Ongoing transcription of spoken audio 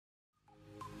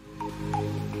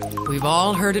We've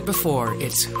all heard it before.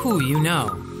 It's who you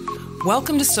know.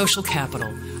 Welcome to Social Capital,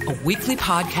 a weekly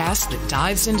podcast that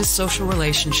dives into social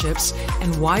relationships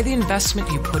and why the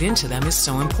investment you put into them is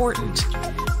so important.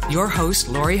 Your host,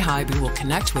 Lori Hybe, will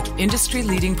connect with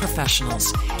industry-leading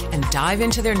professionals and dive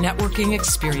into their networking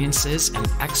experiences and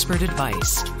expert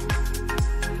advice.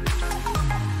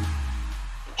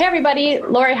 Hey everybody,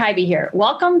 Lori Hybe here.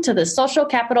 Welcome to the Social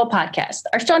Capital Podcast.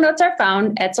 Our show notes are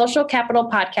found at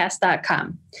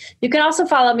socialcapitalpodcast.com. You can also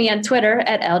follow me on Twitter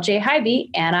at LJHybe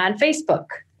and on Facebook.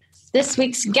 This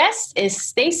week's guest is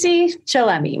Stacey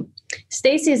Chillemi.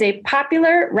 Stacey is a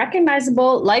popular,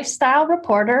 recognizable lifestyle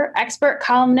reporter, expert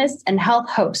columnist, and health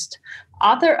host,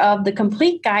 author of The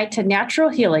Complete Guide to Natural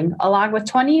Healing, along with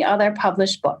 20 other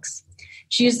published books.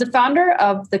 She is the founder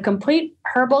of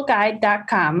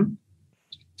thecompleteherbalguide.com.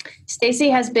 Stacey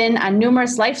has been on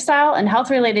numerous lifestyle and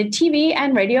health-related TV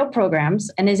and radio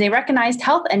programs and is a recognized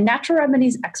health and natural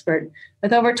remedies expert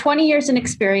with over 20 years in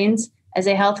experience as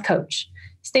a health coach.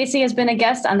 Stacey has been a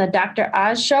guest on the Dr.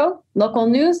 Oz Show, local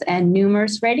news, and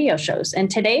numerous radio shows. And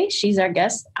today, she's our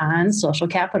guest on Social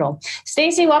Capital.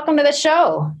 Stacey, welcome to the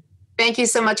show. Thank you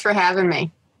so much for having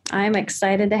me. I'm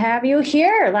excited to have you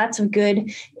here. Lots of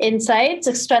good insights,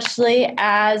 especially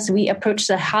as we approach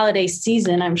the holiday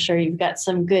season. I'm sure you've got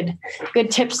some good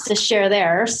tips to share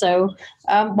there. So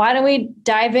why don't we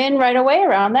dive in right away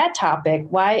around that topic?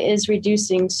 Why is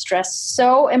reducing stress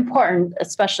so important,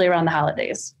 especially around the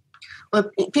holidays? Well,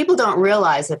 people don't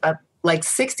realize it, but like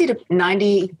 60 to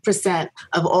 90%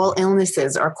 of all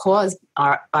illnesses are caused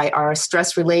by our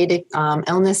stress-related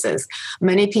illnesses.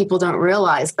 Many people don't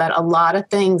realize that a lot of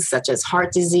things such as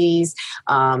heart disease,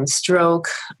 stroke,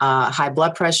 high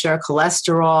blood pressure,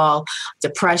 cholesterol,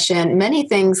 depression, many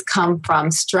things come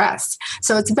from stress.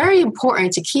 So it's very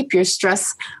important to keep your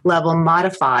stress level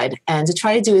modified and to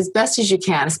try to do as best as you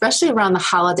can, especially around the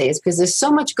holidays, because there's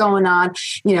so much going on.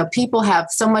 You know, people have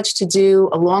so much to do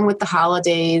along with the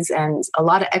holidays and a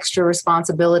lot of extra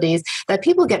responsibilities that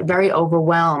people get very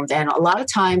overwhelmed. And a lot of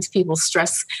times people's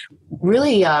stress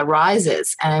really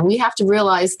rises. And we have to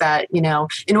realize that, you know,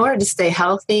 in order to stay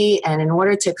healthy and in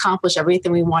order to accomplish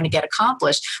everything we want to get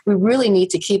accomplished, we really need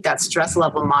to keep that stress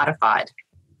level modified.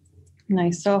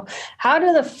 Nice. So how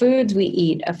do the foods we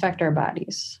eat affect our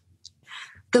bodies?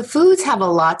 The foods have a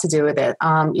lot to do with it.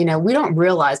 You know, we don't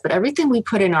realize, but everything we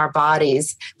put in our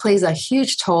bodies plays a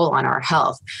huge toll on our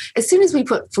health. As soon as we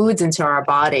put foods into our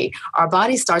body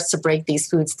starts to break these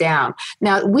foods down.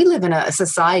 Now, we live in a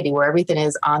society where everything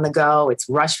is on the go. It's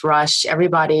rush.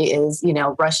 Everybody is, you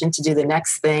know, rushing to do the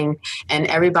next thing, and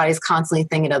everybody's constantly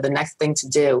thinking of the next thing to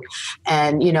do.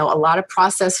 And, you know, a lot of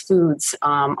processed foods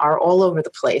are all over the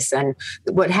place. And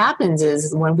what happens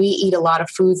is when we eat a lot of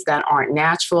foods that aren't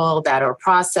natural, that are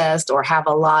processed or have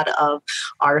a lot of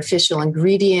artificial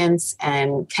ingredients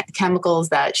and chemicals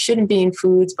that shouldn't be in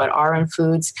foods but are in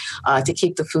foods to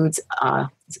keep the foods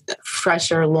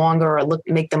fresher, longer, or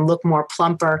make them look more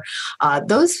plumper.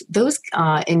 Those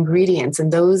ingredients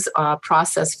and those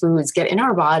processed foods get in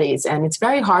our bodies, and it's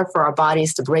very hard for our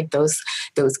bodies to break those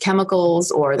chemicals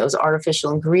or those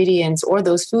artificial ingredients or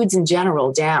those foods in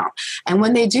general down. And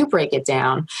when they do break it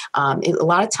down, a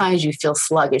lot of times you feel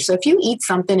sluggish. So if you eat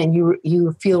something and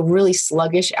you feel really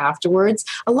sluggish afterwards,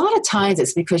 a lot of times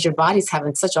it's because your body's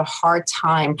having such a hard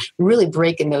time really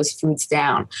breaking those foods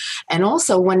down. And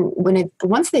also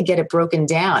once they get it broken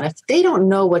down, if they don't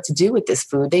know what to do with this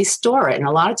food, they store it. And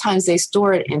a lot of times they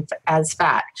store it as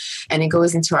fat, and it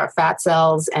goes into our fat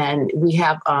cells. And we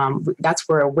have, that's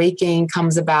where weight gain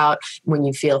comes about, when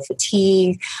you feel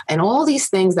fatigue and all these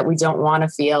things that we don't want to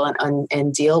feel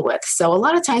and deal with. So a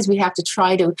lot of times we have to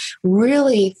try to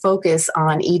really focus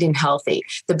on eating healthy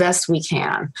the best we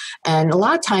can. And a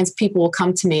lot of times people will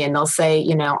come to me and they'll say,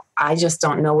 you know, I just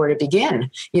don't know where to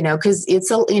begin, you know, because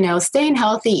it's, staying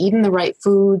healthy, eating the right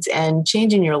foods and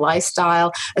changing your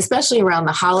lifestyle, especially around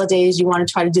the holidays. You want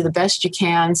to try to do the best you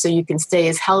can so you can stay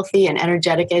as healthy and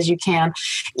energetic as you can.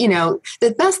 You know,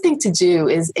 the best thing to do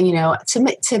is, you know,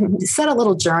 to set a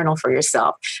little journal for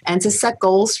yourself and to set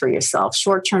goals for yourself,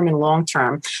 short-term and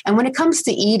long-term. And when it comes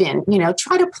to eating, you know,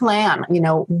 try to plan, you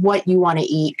know, what you want to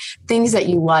eat, things that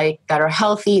you like, that are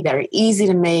healthy, that are easy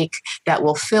to make, that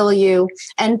will fill you,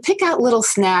 and pick out little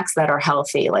snacks that are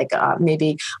healthy, like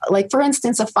maybe, like for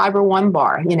instance, a Fiber One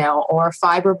bar, you know, or a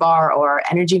fiber bar or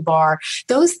energy bar.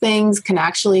 Those things can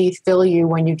actually fill you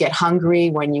when you get hungry,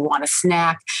 when you want a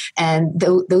snack, and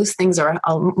those things are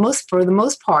for the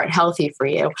most part healthy for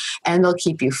you, and they'll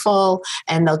keep you full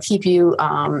and they'll keep you,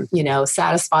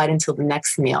 satisfied until the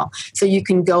next meal. So you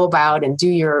can go about and do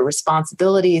your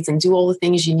responsibilities and do all the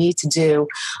things you need to do,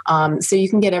 so you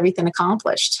can get everything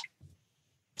accomplished.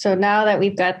 So now that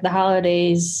we've got the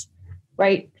holidays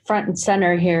right front and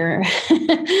center here,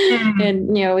 and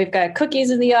we've got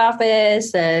cookies in the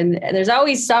office, and there's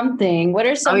always something. What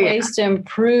are some ways to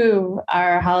improve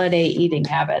our holiday eating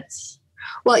habits?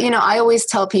 Well, I always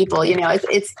tell people,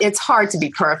 it's hard to be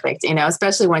perfect,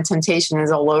 especially when temptation is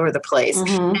all over the place,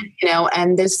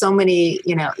 and there's so many,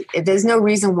 there's no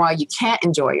reason why you can't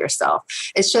enjoy yourself.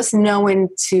 It's just knowing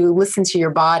to listen to your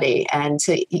body and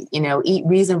to, eat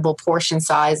reasonable portion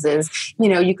sizes.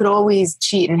 You could always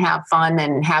cheat and have fun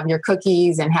and have your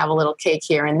cookies and have a little cake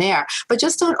here and there, but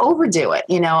just don't overdo it.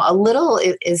 A little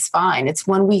is fine. It's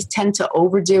when we tend to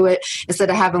overdo it. Instead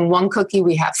of having one cookie,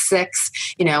 we have 6,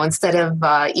 instead of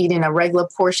eating a regular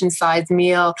portion size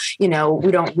meal. We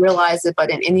don't realize it, but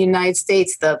in the United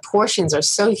States, the portions are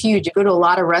so huge. You go to a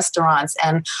lot of restaurants,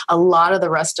 and a lot of the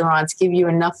restaurants give you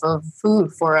enough of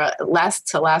food for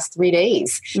last 3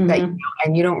 days.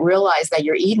 And you don't realize that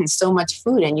you're eating so much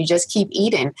food, and you just keep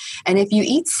eating. And if you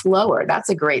eat slower, that's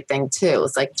a great thing too.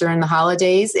 It's like during the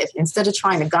holidays, if instead of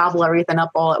trying to gobble everything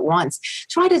up all at once,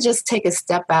 try to just take a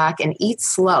step back and eat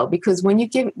slow. Because when you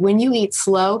eat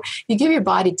slow, you give your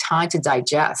body time to digest.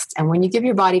 And when you give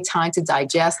your body time to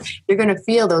digest, you're going to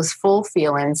feel those full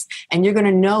feelings, and you're going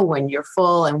to know when you're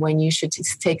full and when you should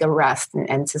take a rest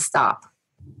and to stop.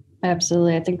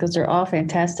 Absolutely. I think those are all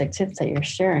fantastic tips that you're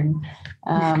sharing.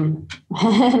 And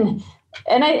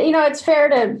it's fair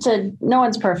to no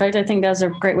one's perfect. I think that's a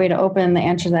great way to open the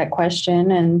answer to that question.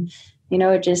 And,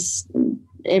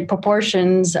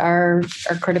 proportions are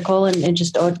critical, and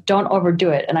just don't overdo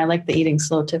it. And I like the eating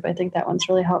slow tip. I think that one's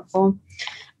really helpful.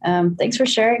 Thanks for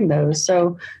sharing those.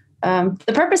 So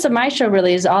the purpose of my show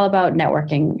really is all about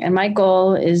networking. And my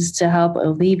goal is to help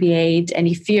alleviate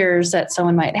any fears that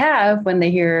someone might have when they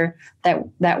hear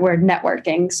that word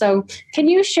networking. So can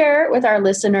you share with our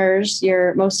listeners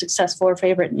your most successful or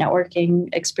favorite networking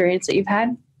experience that you've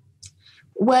had?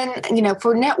 When,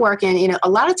 for networking, a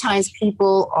lot of times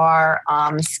people are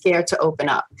scared to open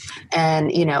up.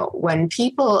 And, when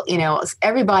people,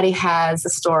 everybody has a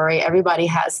story, everybody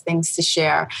has things to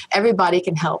share, everybody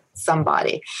can help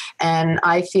somebody. And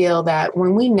I feel that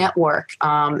when we network,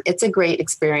 it's a great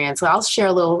experience. So I'll share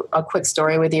a quick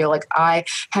story with you. Like I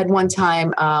had one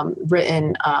time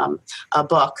written a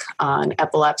book on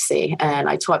epilepsy, and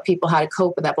I taught people how to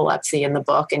cope with epilepsy in the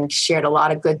book, and shared a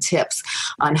lot of good tips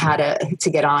on how to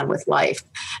get on with life.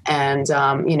 And,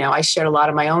 I shared a lot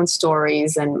of my own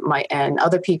stories and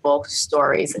other people's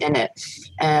stories in it.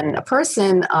 And a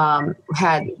person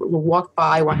had walked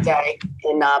by one day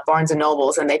in Barnes and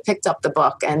Nobles, and they picked up the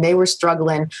book, and they were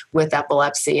struggling with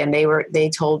epilepsy. And they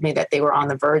told me that they were on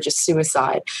the verge of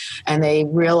suicide. And they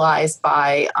realized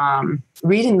by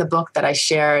reading the book that I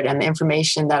shared and the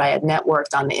information that I had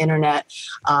networked on the internet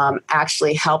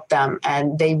actually helped them.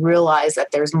 And they realized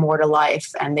that there's more to life.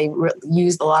 And they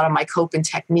used a lot of my coping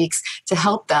techniques to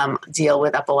help them deal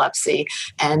with epilepsy.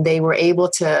 And they were able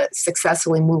to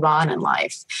successfully move on in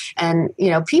life. And,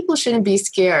 people shouldn't be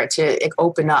scared to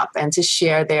open up and to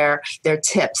share their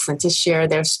tips and to share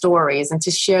their stories and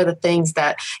to share the things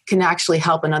that can actually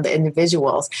help another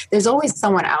individuals. There's always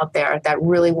someone out there that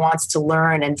really wants to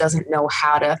learn and doesn't know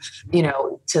how to,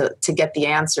 to get the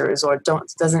answers, or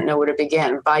doesn't know where to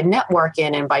begin. By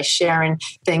networking and by sharing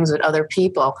things with other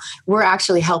people, we're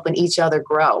actually helping each other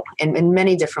grow in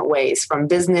many different ways, from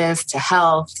business to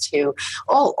health to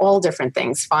all different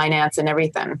things, finance and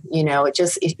everything.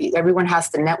 Everyone has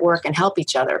to network and help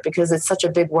each other, because it's such a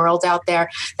big world out there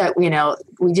that,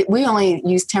 we only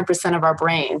use 10% of our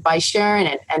brain. By sharing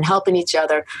it and helping each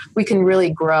other, we can really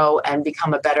grow and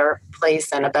become a better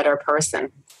place and a better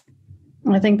person.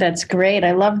 I think that's great.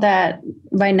 I love that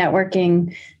by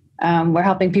networking, we're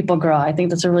helping people grow. I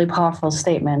think that's a really powerful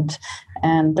statement.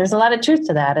 And there's a lot of truth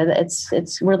to that.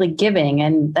 It's really giving.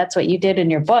 And that's what you did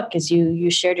in your book, is you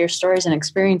shared your stories and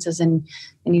experiences, and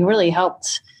you really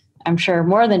helped, I'm sure,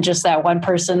 more than just that one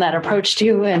person that approached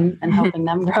you and helping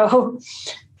them grow.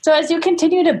 So as you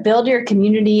continue to build your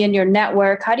community and your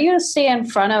network, how do you stay in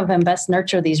front of and best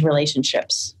nurture these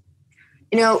relationships?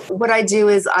 What I do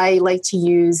is I like to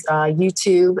use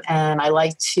YouTube, and I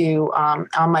like to, on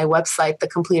my website,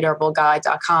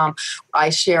 thecompleteherbalguide.com, I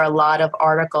share a lot of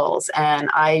articles, and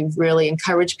I really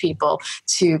encourage people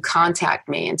to contact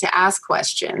me and to ask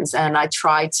questions. And I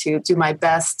try to do my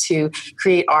best to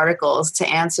create articles to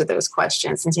answer those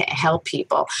questions and to help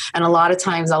people. And a lot of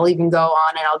times I'll even go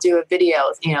on and I'll do a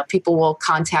video. People will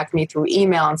contact me through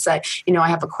email and say, I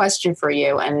have a question for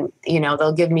you. And,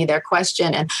 they'll give me their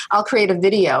question, and I'll create a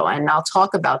video and I'll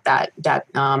talk about that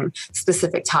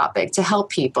specific topic to help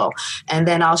people. And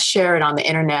then I'll share it on the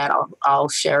internet. I'll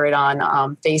share it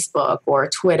on Facebook or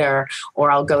Twitter,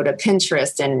 or I'll go to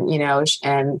Pinterest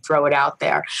and throw it out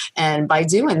there. And by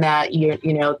doing that,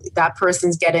 that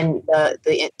person's getting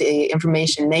the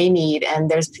information they need. And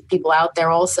there's people out there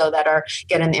also that are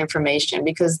getting the information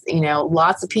because,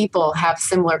 lots of people have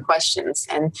similar questions.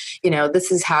 And,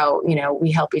 this is how,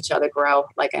 we help each other grow,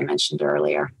 like I mentioned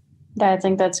earlier. I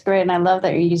think that's great. And I love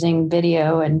that you're using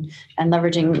video and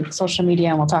leveraging social media.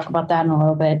 And we'll talk about that in a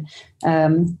little bit.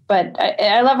 But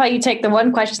I love how you take the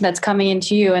one question that's coming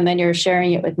into you and then you're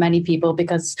sharing it with many people,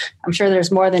 because I'm sure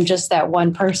there's more than just that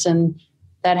one person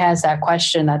that has that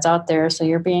question that's out there. So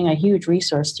you're being a huge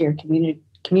resource to your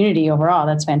community overall.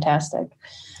 That's fantastic.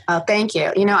 Thank you.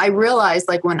 I realized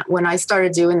like when I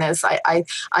started doing this,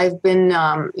 I've been,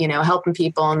 helping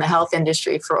people in the health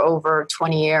industry for over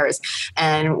 20 years.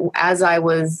 And as I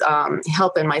was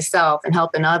helping myself and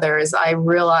helping others, I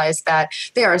realized that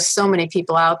there are so many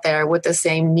people out there with the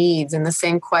same needs and the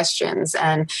same questions.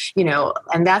 And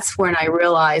that's when I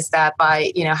realized that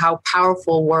by, how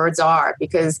powerful words are,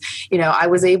 because, I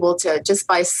was able to, just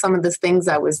by some of the things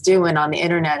I was doing on the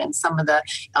internet and some of the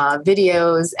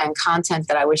videos and content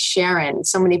that I was sharing,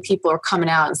 so many people are coming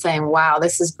out and saying, wow,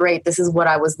 this is great. This is what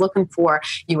I was looking for.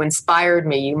 You inspired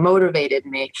me. You motivated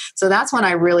me. So that's when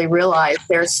I really realized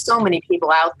there's so many people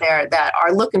out there that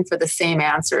are looking for the same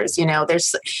answers.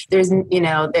 There's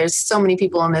so many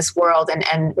people in this world,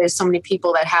 and there's so many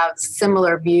people that have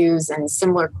similar views and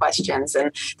similar questions.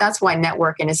 And that's why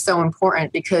networking is so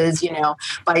important, because,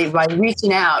 by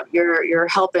reaching out, you're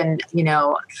helping,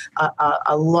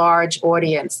 a large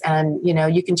audience, and,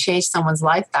 you can change someone's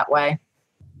life that way.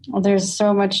 Well, there's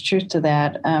so much truth to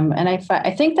that. And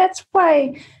I think that's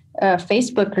why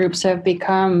Facebook groups have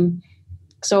become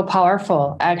so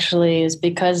powerful, actually, is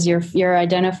because you're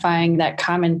identifying that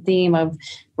common theme of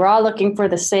we're all looking for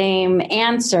the same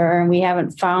answer and we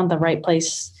haven't found the right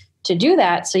place to do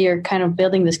that. So you're kind of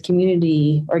building this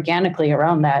community organically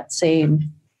around that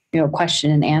same, question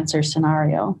and answer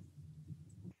scenario.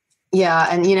 Yeah.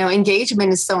 And,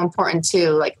 engagement is so important too.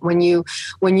 Like when you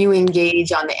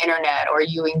engage on the internet, or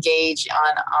you engage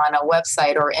on a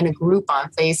website or in a group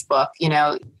on Facebook,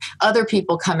 other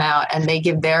people come out and they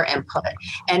give their input.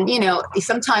 And,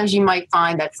 sometimes you might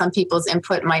find that some people's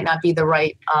input might not be the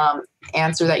right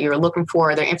answer that you're looking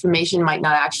for. Their information might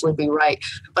not actually be right.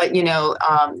 But,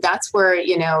 that's where,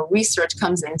 research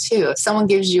comes in too. If someone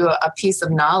gives you a piece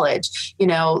of knowledge,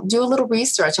 do a little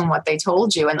research on what they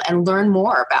told you and learn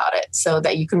more about it, so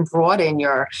that you can broaden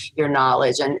your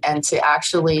knowledge and to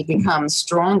actually become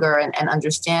stronger and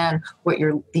understand what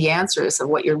the answers of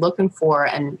what you're looking for,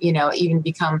 and, even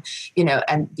become,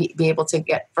 and be able to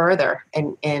get further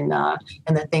in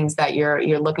the things that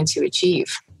you're looking to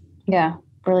achieve. Yeah.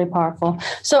 Really powerful.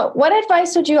 So what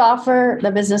advice would you offer the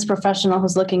business professional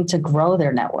who's looking to grow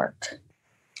their network?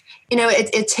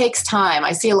 It takes time.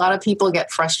 I see a lot of people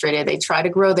get frustrated. They try to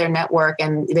grow their network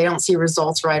and they don't see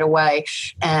results right away,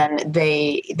 and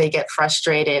they get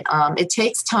frustrated. It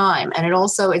takes time, and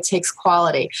it takes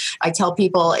quality. I tell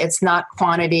people it's not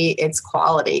quantity, it's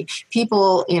quality.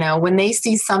 People, when they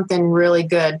see something really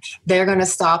good, they're going to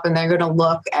stop and they're going to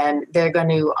look and they're going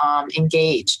to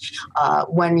engage.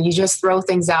 When you just throw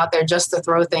things out there just to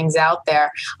throw things out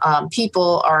there,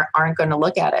 people aren't going to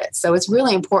look at it. So it's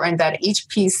really important that each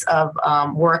piece of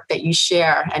work that you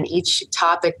share and each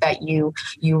topic that you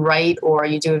write or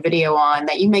you do a video on,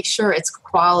 that you make sure it's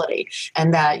quality,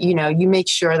 and that you make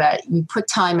sure that you put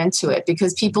time into it,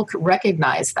 because people could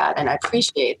recognize that and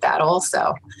appreciate that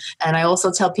also. And I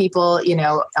also tell people,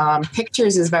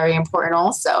 pictures is very important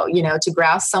also. To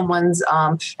grasp someone's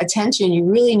attention, you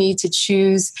really need to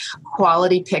choose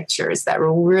quality pictures that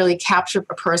will really capture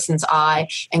a person's eye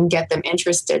and get them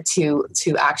interested to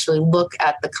actually look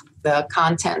at the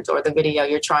content or the video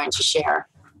you're trying to share.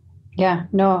 Yeah,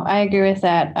 no, I agree with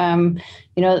that.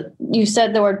 You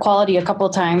said the word quality a couple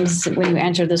of times when you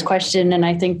answered this question, and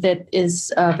I think that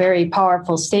is a very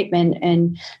powerful statement,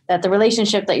 and that the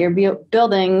relationship that you're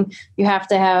building,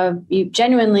 you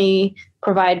genuinely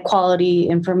provide quality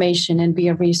information and be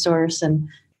a resource, and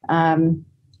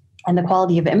the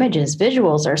quality of images,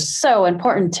 visuals are so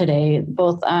important today,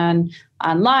 both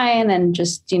online and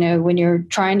just, when you're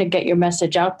trying to get your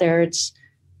message out there. It's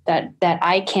that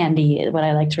eye candy, what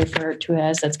I like to refer to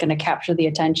as, that's going to capture the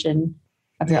attention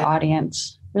of your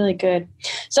audience. Really good.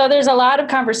 So there's a lot of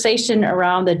conversation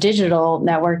around the digital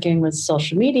networking with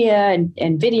social media and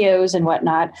videos and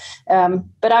whatnot.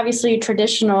 But obviously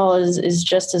traditional is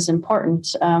just as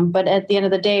important. But at the end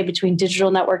of the day, between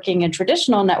digital networking and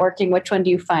traditional networking, which one do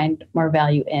you find more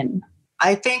value in?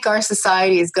 I think our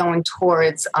society is going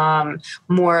towards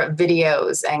more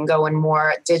videos and going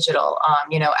more digital.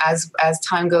 As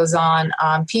time goes on,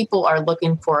 people are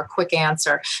looking for a quick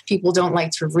answer. People don't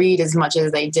like to read as much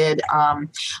as they did, a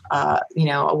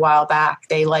while back.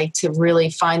 They like to really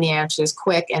find the answers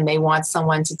quick, and they want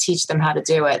someone to teach them how to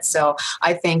do it. So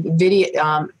I think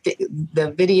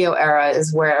the video era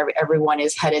is where everyone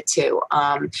is headed to.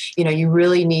 You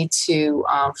really need to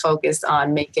focus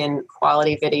on making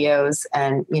quality videos.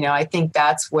 And, I think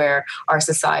that's where our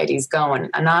society is going.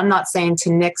 And I'm not saying to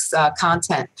nix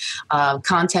content.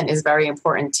 Content is very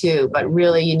important too, but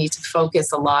really you need to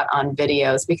focus a lot on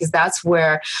videos, because that's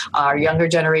where our younger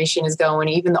generation is going,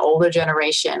 even the older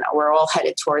generation. We're all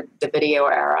headed toward the video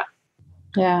era.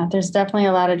 Yeah, there's definitely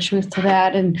a lot of truth to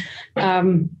that. And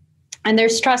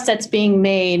there's trust that's being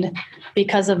made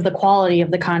because of the quality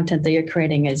of the content that you're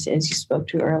creating, as you spoke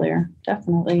to earlier.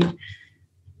 Definitely.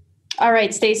 All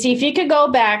right, Stacey, if you could go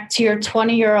back to your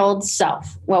 20-year-old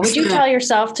self, what would you tell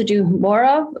yourself to do more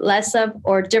of, less of,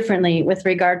 or differently with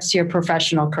regards to your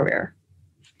professional career?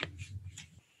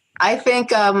 I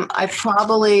think I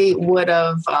probably would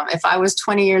have, if I was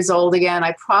 20 years old again,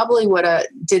 I probably would have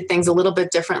did things a little bit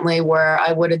differently, where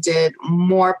I would have did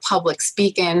more public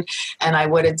speaking, and I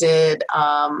would have did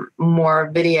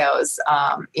more videos,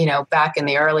 back in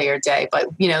the earlier day. But,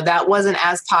 that wasn't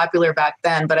as popular back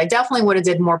then, but I definitely would have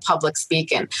did more public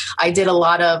speaking. I did a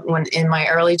lot of, when in my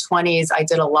early 20s, I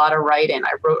did a lot of writing.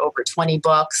 I wrote over 20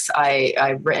 books.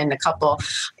 I've written a couple,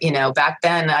 back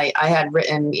then I had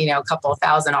written, a couple of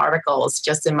thousand articles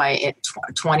just in my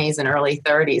 20s and early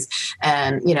 30s.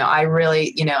 And, I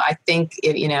really, I think,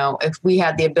 if we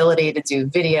had the ability to do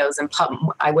videos and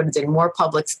I would have did more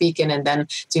public speaking and then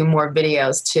do more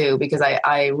videos too, because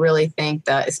I really think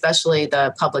that especially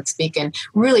the public speaking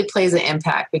really plays an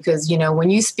impact, because, when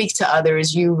you speak to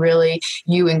others, you really,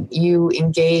 you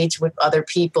engage with other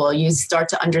people. You start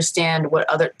to understand what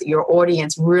your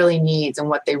audience really needs and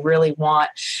what they really want.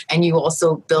 And you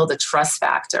also build a trust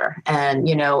factor.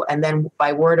 And then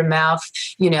by word of mouth,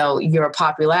 your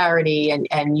popularity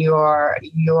and your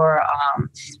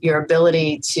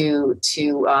ability to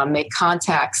make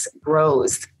contacts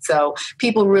grows. So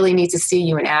people really need to see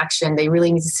you in action. They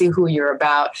really need to see who you're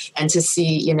about and to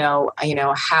see,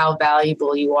 how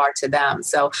valuable you are to them.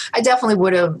 So I definitely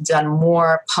would have done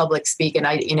more public speaking.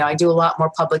 I do a lot more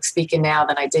public speaking now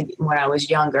than I did when I was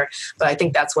younger, but I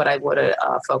think that's what I would have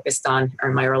focused on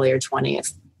in my earlier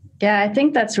 20s. Yeah, I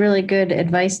think that's really good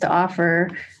advice to offer.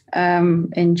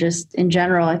 And just in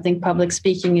general, I think public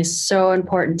speaking is so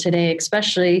important today,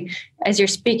 especially as you're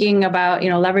speaking about,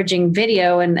 leveraging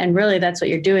video. And really that's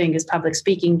what you're doing is public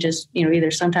speaking. Just,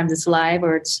 either sometimes it's live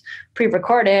or it's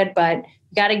pre-recorded, but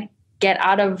you got to get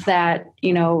out of that,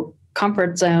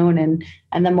 comfort zone.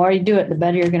 And the more you do it, the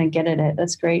better you're going to get at it.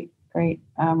 That's great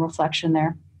reflection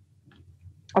there.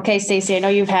 Okay, Stacey, I know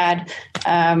you've had,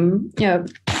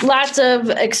 lots of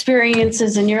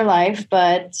experiences in your life,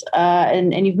 but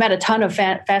and you've met a ton of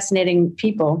fascinating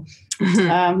people.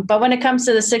 Mm-hmm. But when it comes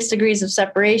to the 6 degrees of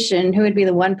separation, who would be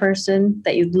the one person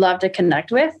that you'd love to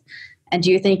connect with? And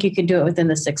do you think you could do it within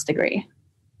the 6th degree?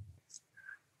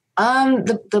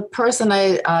 The person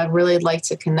I really like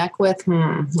to connect with,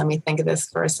 let me think of this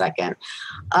for a second.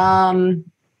 Off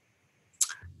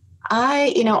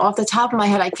the top of my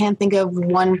head, I can't think of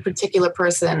one particular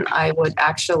person I would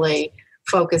actually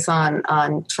focus on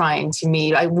trying to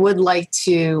meet. I would like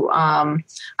to,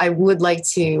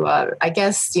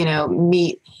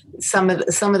 meet some of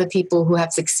the people who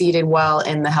have succeeded well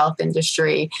in the health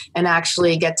industry and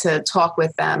actually get to talk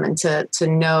with them and to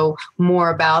know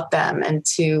more about them. And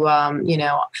to,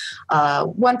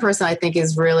 one person I think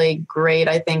is really great.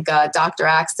 I think Dr.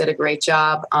 Axe did a great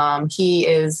job. He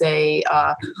is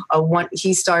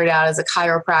he started out as a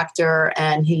chiropractor,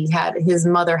 and his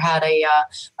mother had a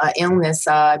illness,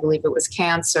 I believe it was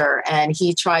cancer, and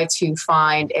he tried to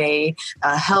find a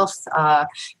health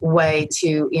way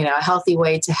to, a healthy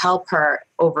way to help her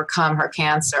overcome her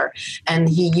cancer. And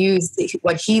he used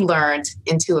what he learned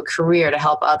into a career to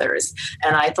help others.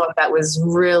 And I thought that was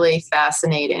really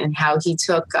fascinating, and how he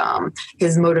took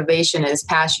his motivation, his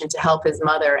passion to help his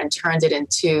mother, and turned it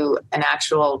into an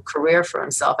actual career for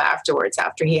himself afterwards,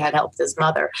 after he had helped his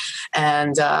mother.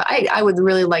 And I would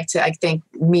really like to, I think,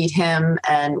 meet him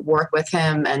and work with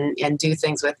him and do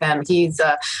things with him. He's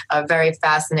a very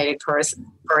fascinating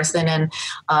person. And,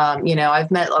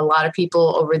 I've met a lot of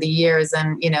people over the years,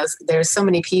 and, there's so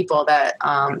many people that,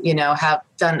 have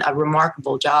done a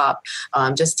remarkable job,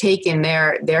 just taking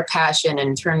their passion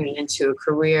and turning it into a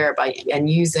career and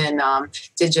using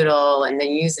digital, and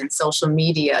then using social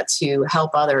media to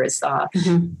help others.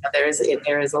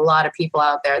 There's a lot of people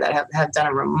out there that have done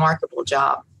a remarkable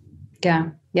job. Yeah.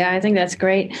 I think that's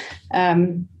great.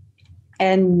 And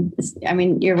I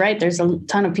mean, you're right. There's a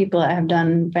ton of people that have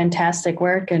done fantastic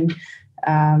work, and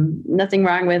nothing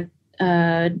wrong with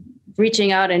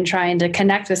reaching out and trying to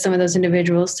connect with some of those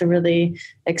individuals to really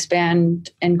expand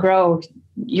and grow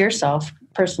yourself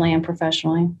personally and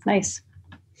professionally. Nice.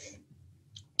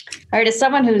 All right. As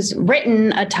someone who's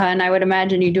written a ton, I would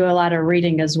imagine you do a lot of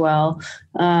reading as well.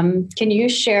 Can you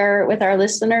share with our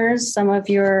listeners some of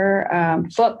your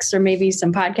books, or maybe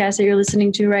some podcasts that you're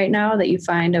listening to right now that you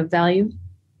find of value?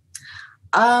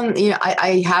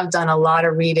 I have done a lot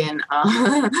of reading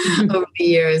over the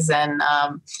years, and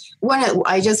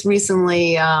I just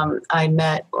recently I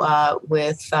met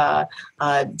with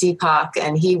Deepak,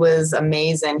 and he was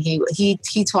amazing.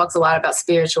 He talks a lot about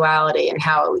spirituality, and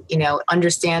how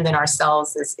understanding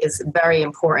ourselves is very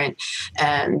important.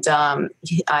 And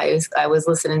I was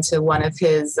listening to one of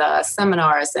his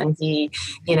seminars, and he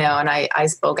and I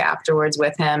spoke afterwards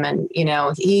with him, and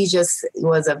he just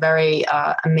was a very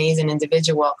amazing individual.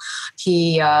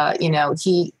 He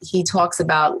talks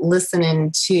about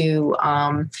listening to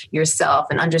yourself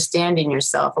and understanding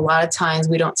yourself. A lot of times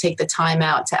we don't take the time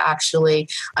out to actually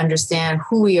understand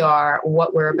who we are,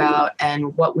 what we're about,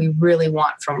 and what we really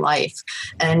want from life.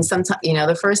 And sometimes,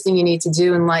 the first thing you need to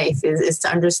do in life is to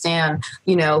understand,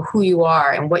 who you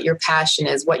are and what your passion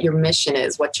is, what your mission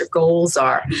is, what your goals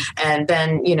are, and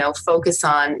then, focus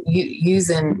on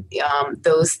using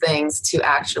those things to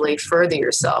actually further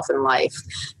yourself in life.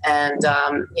 And,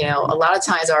 a lot of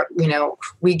times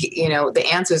the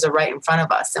answers are right in front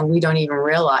of us, and we don't even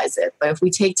realize it. But if we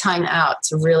take time out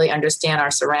to really understand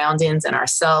our surroundings and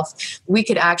ourselves, we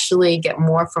could actually get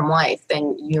more from life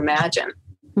than you imagine.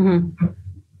 Mm-hmm.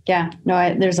 Yeah,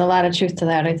 no, there's a lot of truth to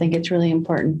that. I think it's really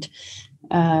important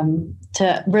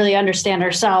to really understand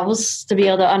ourselves to be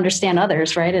able to understand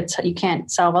others, right? You can't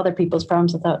solve other people's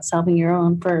problems without solving your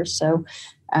own first. So,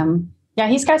 yeah,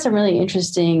 he's got some really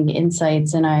interesting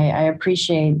insights, and I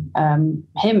appreciate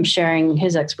him sharing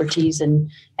his expertise and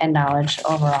knowledge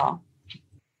overall.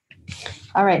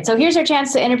 All right, so here's your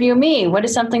chance to interview me. What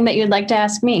is something that you'd like to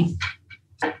ask me?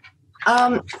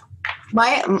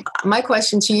 My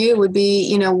question to you would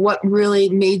be, what really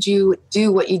made you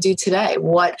do what you do today?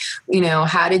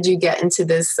 How did you get into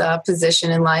this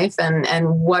position in life, and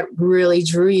what really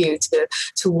drew you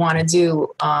to want to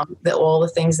do all the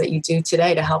things that you do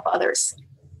today to help others?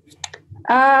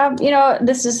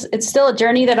 It's still a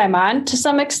journey that I'm on to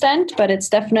some extent, but it's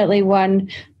definitely one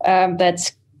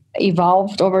that's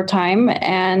evolved over time.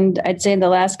 And I'd say in the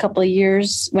last couple of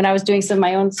years, when I was doing some of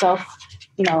my own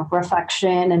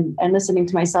reflection and listening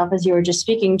to myself, as you were just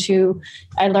speaking to,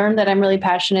 I learned that I'm really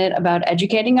passionate about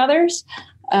educating others.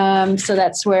 So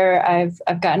that's where I've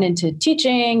gotten into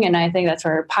teaching, and I think that's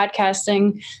where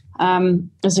podcasting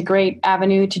is a great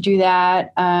avenue to do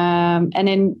that. And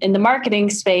in the marketing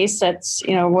space, that's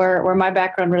where my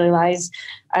background really lies.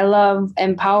 I love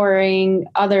empowering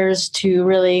others to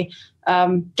really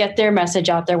get their message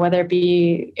out there, whether it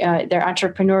be their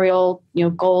entrepreneurial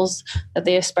goals that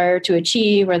they aspire to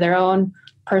achieve, or their own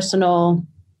personal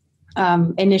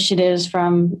initiatives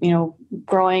from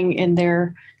growing in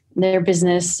their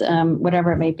business,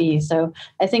 whatever it may be. So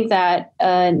I think that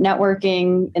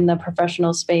networking in the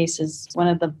professional space is one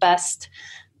of the best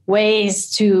ways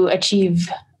to achieve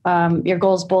your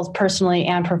goals, both personally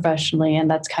and professionally. And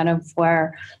that's kind of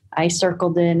where I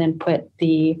circled in and put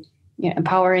the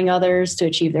empowering others to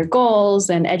achieve their goals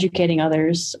and educating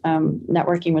others.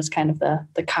 Networking was kind of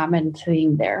the common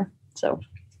theme there. So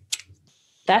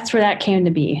that's where that came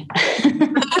to be.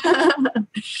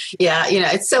 Yeah,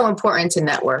 it's so important to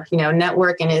network.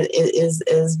 Networking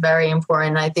is very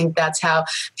important. I think that's how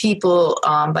people,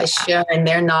 by sharing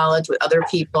their knowledge with other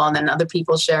people, and then other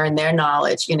people sharing their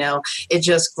knowledge, it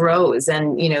just grows.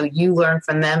 And you learn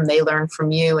from them, they learn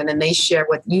from you, and then they share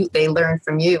what they learn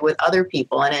from you with other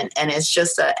people, and it's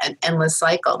just an endless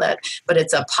cycle. But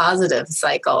it's a positive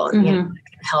cycle. Mm-hmm.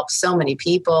 It helps so many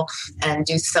people and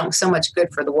do so much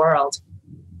good for the world.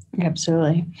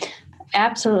 Absolutely.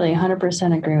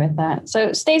 100% agree with that.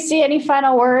 So, Stacey, any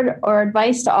final word or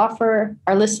advice to offer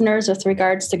our listeners with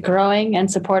regards to growing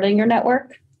and supporting your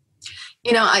network?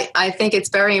 I think it's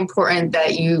very important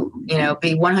that you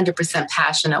be 100%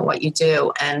 passionate what you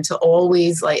do, and to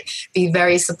always be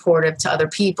very supportive to other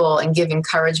people and give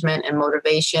encouragement and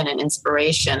motivation and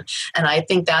inspiration. And I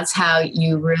think that's how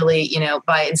you really,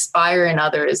 by inspiring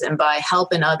others and by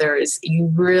helping others,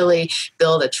 you really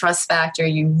build a trust factor.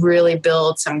 You really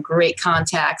build some great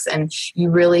contacts, and you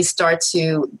really start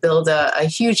to build a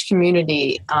huge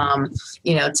community,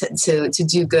 to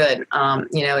do good.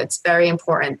 It's very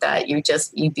important that you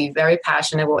be very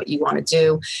passionate about what you want to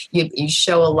do. You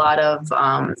show a lot of,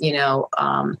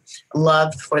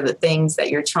 love for the things that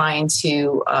you're trying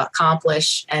to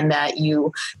accomplish, and that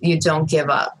you don't give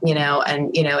up, and,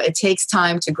 it takes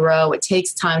time to grow. It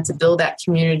takes time to build that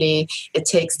community. It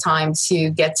takes time to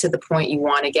get to the point you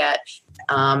want to get,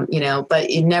 but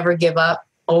you never give up.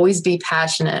 Always be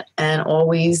passionate, and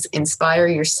always inspire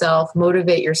yourself,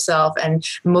 motivate yourself, and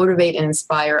motivate and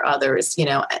inspire others,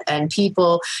 and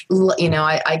people,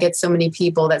 I get so many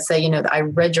people that say, I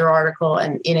read your article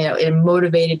and, it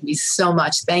motivated me so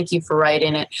much. Thank you for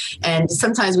writing it. And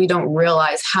sometimes we don't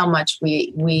realize how much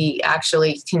we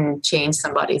actually can change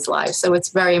somebody's life. So it's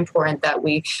very important that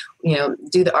we,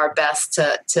 do our best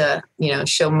to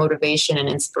show motivation and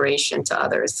inspiration to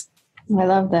others. I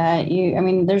love that.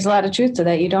 There's a lot of truth to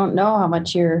that. You don't know how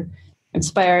much you're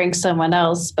inspiring someone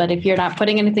else, but if you're not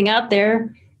putting anything out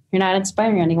there, you're not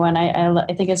inspiring anyone.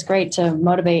 I think it's great to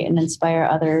motivate and inspire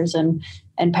others, and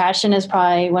passion is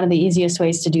probably one of the easiest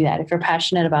ways to do that. If you're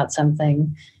passionate about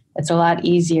something, it's a lot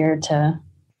easier to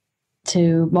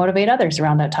motivate others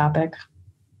around that topic.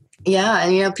 Yeah.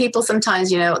 And, people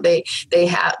sometimes, they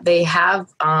have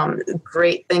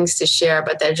great things to share,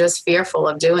 but they're just fearful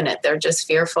of doing it. They're just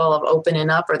fearful of opening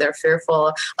up, or they're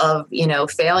fearful of,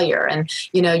 failure. And,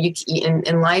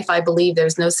 in life, I believe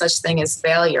there's no such thing as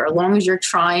failure. As long as you're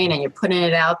trying and you're putting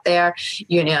it out there,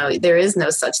 there is no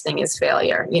such thing as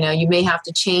failure. You may have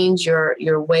to change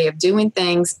your way of doing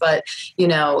things, but,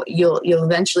 you'll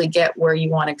eventually get where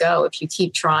you want to go if you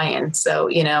keep trying.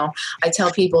 So, I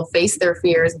tell people, face their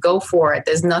fears, go for it.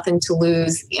 There's nothing to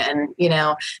lose, and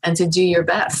to do your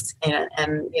best, and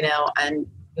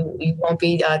you won't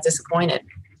be disappointed.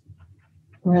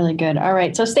 Really good. All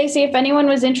right. So, Stacey, if anyone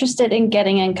was interested in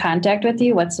getting in contact with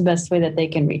you, what's the best way that they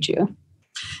can reach you?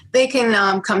 They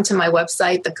can come to my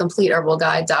website,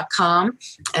 thecompleteherbalguide.com,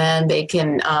 and they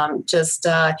can just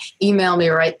email me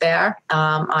right there.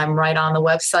 I'm right on the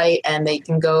website, and they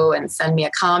can go and send me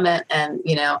a comment and,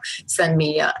 send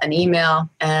me an email,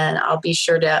 and I'll be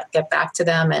sure to get back to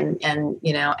them and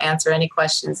answer any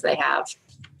questions they have.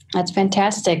 That's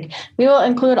fantastic. We will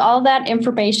include all that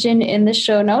information in the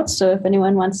show notes. So if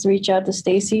anyone wants to reach out to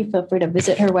Stacey, feel free to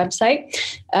visit her website.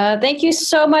 Thank you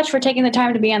so much for taking the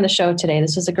time to be on the show today.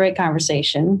 This was a great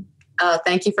conversation.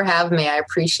 Thank you for having me. I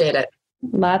appreciate it.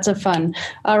 Lots of fun.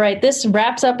 All right. This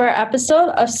wraps up our episode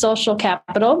of Social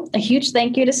Capital. A huge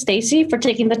thank you to Stacey for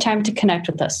taking the time to connect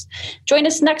with us. Join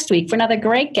us next week for another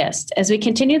great guest as we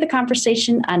continue the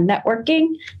conversation on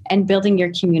networking and building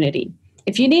your community.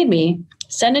 If you need me,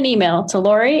 send an email to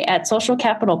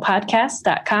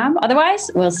Lori@socialcapitalpodcast.com.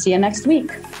 Otherwise, we'll see you next week.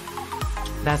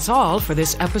 That's all for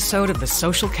this episode of the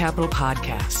Social Capital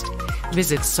Podcast.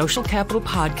 Visit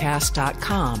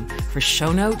socialcapitalpodcast.com for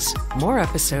show notes, more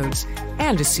episodes,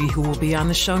 and to see who will be on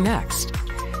the show next.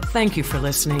 Thank you for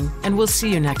listening, and we'll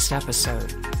see you next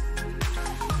episode.